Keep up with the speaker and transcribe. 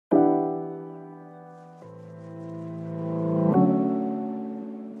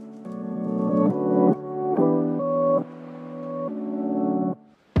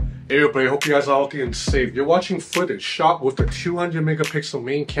Hey everybody, hope you guys are healthy and safe. You're watching footage shot with the 200 megapixel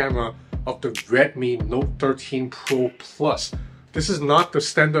main camera of the Redmi Note 13 Pro Plus. This is not the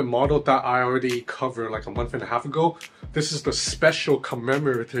standard model that I already covered like a month and a half ago. This is the special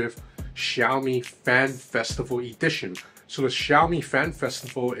commemorative Xiaomi Fan Festival edition. So the Xiaomi Fan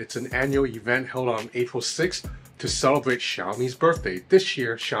Festival, it's an annual event held on April 6th to celebrate Xiaomi's birthday. This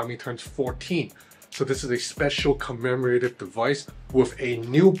year, Xiaomi turns 14. So this is a special commemorative device with a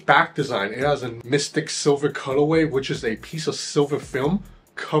new back design. It has a Mystic Silver colorway, which is a piece of silver film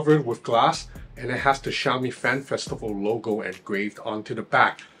covered with glass, and it has the Xiaomi Fan Festival logo engraved onto the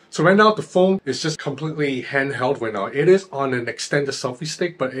back. So right now the phone is just completely handheld right now. It is on an extended selfie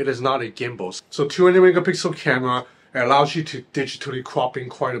stick, but it is not a gimbal. So 200 megapixel camera, it allows you to digitally crop in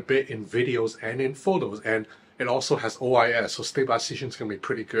quite a bit in videos and in photos, and it also has OIS, so stabilization is going to be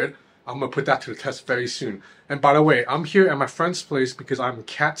pretty good. I'm going to put that to the test very soon. And by the way, I'm here at my friend's place because I'm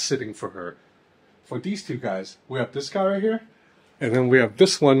cat sitting for her. For these two guys, we have this guy right here, and then we have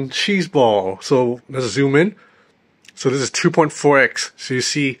this one, Cheeseball. So let's zoom in. So this is 2.4x. So you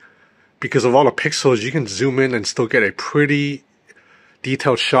see, because of all the pixels, you can zoom in and still get a pretty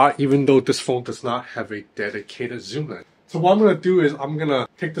detailed shot, even though this phone does not have a dedicated zoom lens. So what I'm going to do is I'm going to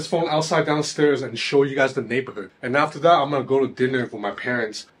take this phone outside downstairs and show you guys the neighborhood. And after that, I'm going to go to dinner with my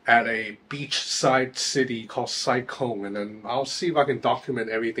parents at a beachside city called Saikong. And then I'll see if I can document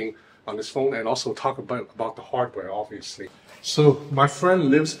everything on this phone and also talk about the hardware, obviously. So my friend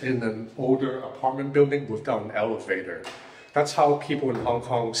lives in an older apartment building without an elevator. That's how people in Hong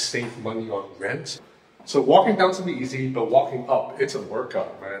Kong save money on rent. So walking down's gonna be easy, but walking up, it's a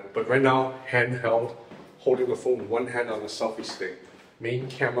workout, man. But right now, handheld, holding the phone with one hand on the selfie stick. Main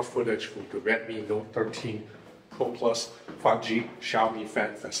camera footage with the Redmi Note 13 Pro Plus 5G Xiaomi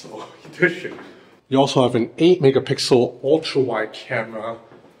Fan Festival edition. You also have an 8 megapixel ultra wide camera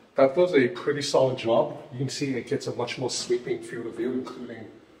that does a pretty solid job. You can see it gets a much more sweeping field of view, including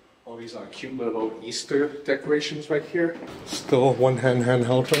all these cute little Easter decorations right here. Still one hand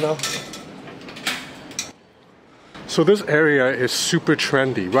handheld right now. So this area is super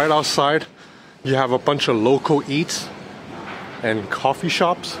trendy. Right outside, you have a bunch of local eats and coffee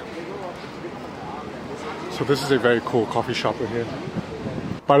shops. So this is a very cool coffee shop right here.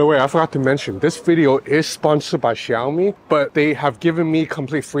 By the way, I forgot to mention, this video is sponsored by Xiaomi, but they have given me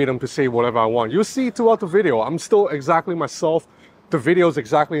complete freedom to say whatever I want. You'll see throughout the video, I'm still exactly myself. The video is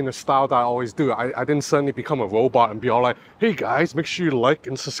exactly in the style that I always do. I didn't suddenly become a robot and be all like, hey guys, make sure you like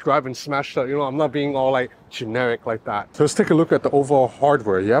and subscribe and smash that. You know, I'm not being all like generic like that. So let's take a look at the overall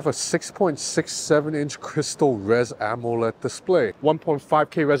hardware. You have a 6.67-inch crystal res AMOLED display,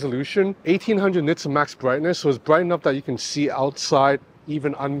 1.5K resolution, 1800 nits of max brightness, so it's bright enough that you can see outside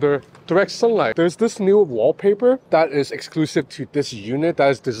even under direct sunlight. There's this new wallpaper that is exclusive to this unit that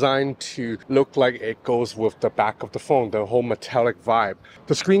is designed to look like it goes with the back of the phone, the whole metallic vibe.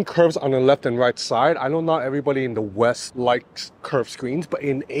 The screen curves on the left and right side. I know not everybody in the West likes curved screens, but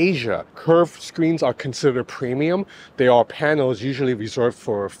in Asia, curved screens are considered premium. They are panels usually reserved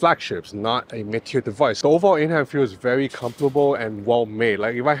for flagships, not a mid-tier device. The overall in-hand feel is very comfortable and well made.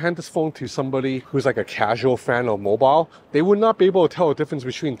 Like if I hand this phone to somebody who's like a casual fan of mobile, they would not be able to tell the difference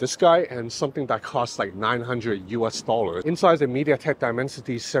between this guy and something that costs like $900 US. Inside the MediaTek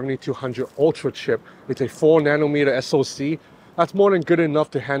Dimensity 7200 Ultra chip. It's a 4nm SoC. That's more than good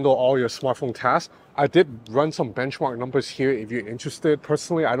enough to handle all your smartphone tasks. I did run some benchmark numbers here if you're interested.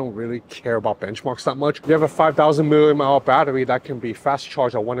 Personally, I don't really care about benchmarks that much. You have a 5000 mAh battery that can be fast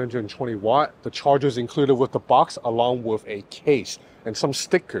charged at 120 watt. The charger is included with the box along with a case and some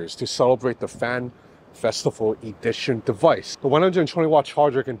stickers to celebrate the Fan Festival Edition device. The 120 watt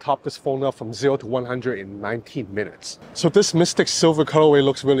charger can top this phone up from 0 to 100 in 19 minutes. So this Mystic Silver colorway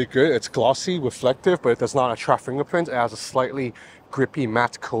looks really good. It's glossy, reflective, but it does not attract fingerprints. It has a slightly grippy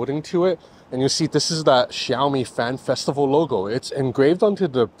matte coating to it. And you see this is that Xiaomi Fan Festival logo. It's engraved onto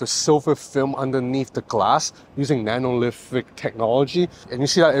the silver film underneath the glass using nanolithic technology. And you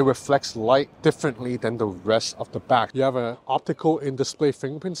see that it reflects light differently than the rest of the back. You have an optical in-display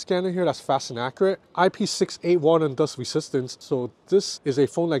fingerprint scanner here that's fast and accurate. IP68 water and dust resistance. So this is a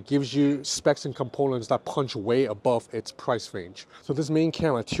phone that gives you specs and components that punch way above its price range. So this main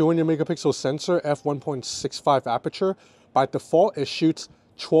camera, 200 megapixel sensor, f1.65 aperture. By default, it shoots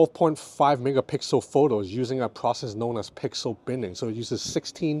 12.5 megapixel photos using a process known as pixel binning. So it uses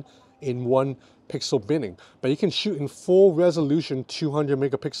 16 in 1 pixel binning, but you can shoot in full resolution 200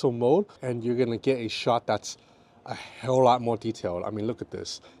 megapixel mode and you're gonna get a shot that's a hell lot more detailed. I mean, look at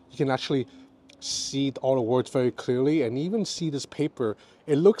this. You can actually see all the words very clearly and even see this paper.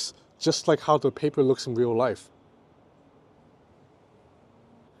 It looks just like how the paper looks in real life.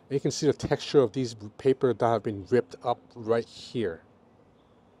 And you can see the texture of these paper that have been ripped up right here.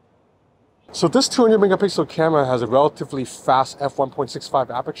 So this 200 megapixel camera has a relatively fast f1.65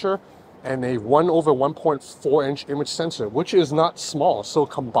 aperture and a 1/1.4 inch image sensor, which is not small. So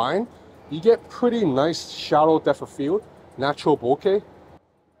combined, you get pretty nice shallow depth of field, natural bokeh.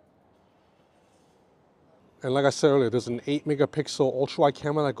 And like I said earlier, there's an 8 megapixel ultra-wide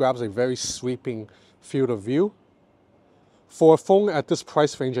camera that grabs a very sweeping field of view. For a phone at this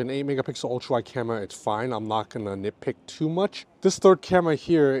price range, an 8 megapixel ultra-wide camera, it's fine. I'm not gonna nitpick too much. This third camera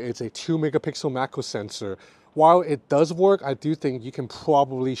here is a 2 megapixel macro sensor. While it does work, I do think you can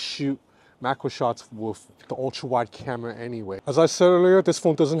probably shoot macro shots with the ultra-wide camera anyway. As I said earlier, this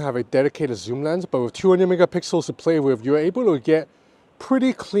phone doesn't have a dedicated zoom lens, but with 200 megapixels to play with, you're able to get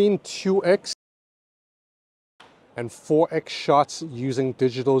pretty clean 2x and 4x shots using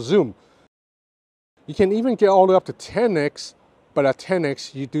digital zoom. You can even get all the way up to 10x, but at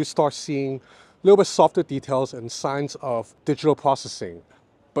 10x you do start seeing a little bit softer details and signs of digital processing.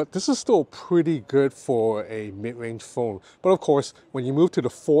 But this is still pretty good for a mid-range phone. But of course, when you move to the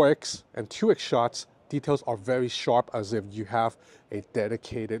 4x and 2x shots, details are very sharp as if you have a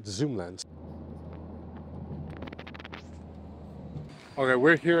dedicated zoom lens. Okay,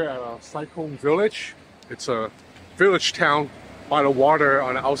 we're here at Sai-Kung Village. It's a village town by the water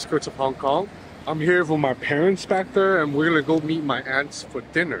on the outskirts of Hong Kong. I'm here with my parents back there and we're gonna go meet my aunts for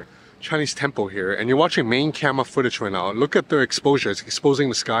dinner. Chinese temple here, and you're watching main camera footage right now. Look at the exposure, it's exposing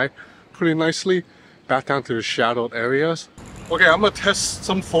the sky pretty nicely, back down to the shadowed areas. Okay, I'm gonna test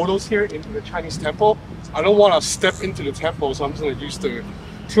some photos here into the Chinese temple. I don't wanna step into the temple, so I'm just gonna use the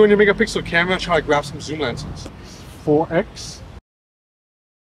 200 megapixel camera, try to grab some zoom lenses. 4x,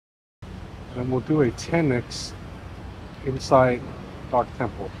 and we'll do a 10x inside Dark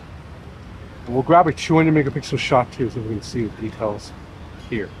Temple. And we'll grab a 200 megapixel shot too so we can see the details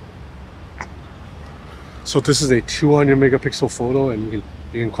here. So this is a 200 megapixel photo and you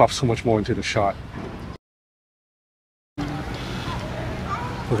can crop so much more into the shot.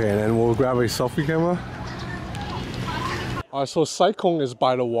 Okay, and then we'll grab a selfie camera. So Sai-Kung is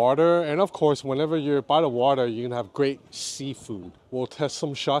by the water, and of course whenever you're by the water you can have great seafood. We'll test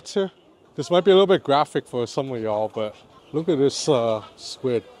some shots here. This might be a little bit graphic for some of y'all, but look at this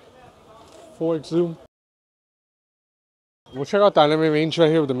squid. 4x zoom. We'll check out dynamic range right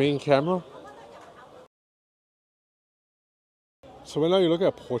here with the main camera. So right now you look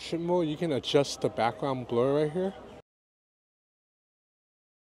at portrait mode, you can adjust the background blur right here.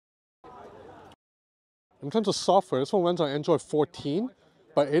 In terms of software, this one runs on Android 14,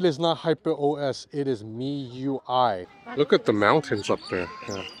 but it is not HyperOS, it is MIUI. Look at the mountains up there.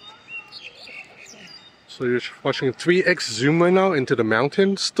 Yeah. So you're watching 3x zoom right now into the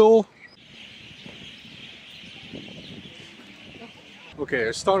mountain still. Okay,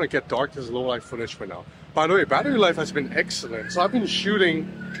 it's starting to get dark. There's low light footage right now. By the way, battery life has been excellent. So I've been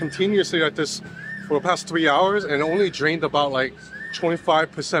shooting continuously like this for the past 3 hours and only drained about like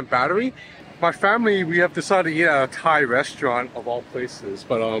 25% battery. My family, we have decided to eat at a Thai restaurant of all places,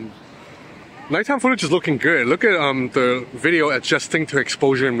 but nighttime footage is looking good. Look at the video adjusting to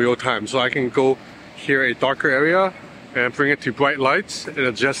exposure in real time. So I can go here a darker area and bring it to bright lights and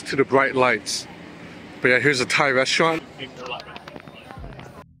adjust to the bright lights. But yeah, here's a Thai restaurant.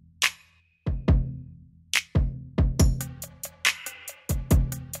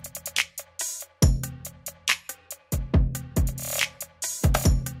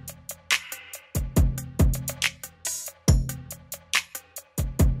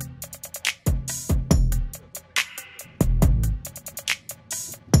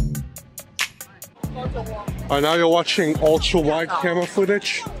 Now you're watching ultra-wide camera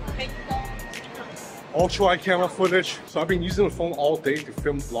footage. Ultra-wide camera footage. So I've been using the phone all day to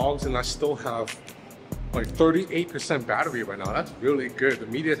film vlogs and I still have like 38% battery right now. That's really good. The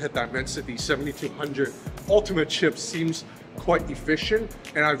MediaTek Dimensity 7200 Ultimate chip seems quite efficient,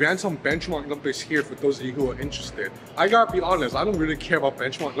 and I ran some benchmark numbers here for those of you who are interested. I gotta be honest, I don't really care about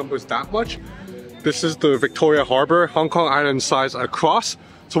benchmark numbers that much. This is the Victoria Harbour, Hong Kong Island size across.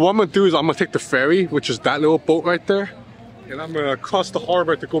 So what I'm gonna do is I'm gonna take the ferry, which is that little boat right there, and I'm gonna cross the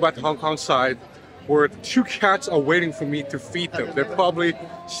harbor to go back to Hong Kong side, where 2 cats are waiting for me to feed them. They're probably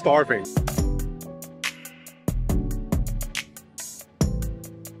starving.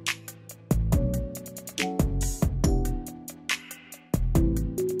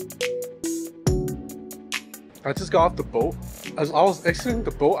 I just got off the boat. As I was exiting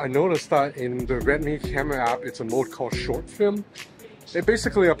the boat, I noticed that in the Redmi camera app, it's a mode called short film. It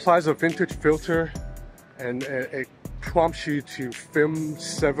basically applies a vintage filter and it prompts you to film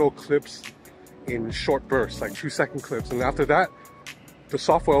several clips in short bursts, like 2-second clips. And after that, The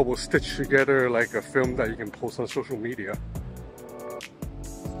software will stitch together like a film that you can post on social media.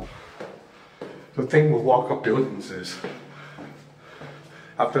 The thing with walk-up buildings is,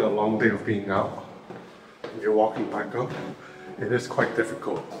 after a long day of being out, you're walking back up, it is quite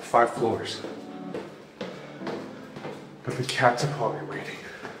difficult. 5 floors. But the cats are probably waiting.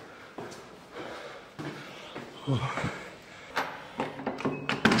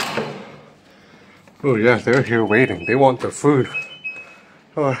 Oh yeah, they're here waiting. They want the food.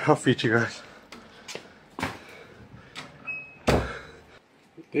 Oh, I'll feed you guys.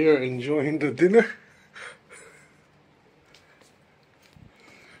 They are enjoying the dinner.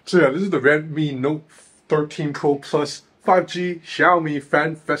 So yeah, this is the Redmi Note 13 Pro Plus 5G Xiaomi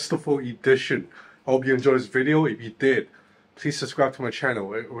Fan Festival Edition. I hope you enjoyed this video. If you did, please subscribe to my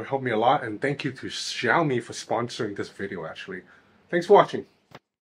channel. It will help me a lot. And thank you to Xiaomi for sponsoring this video actually. Thanks for watching.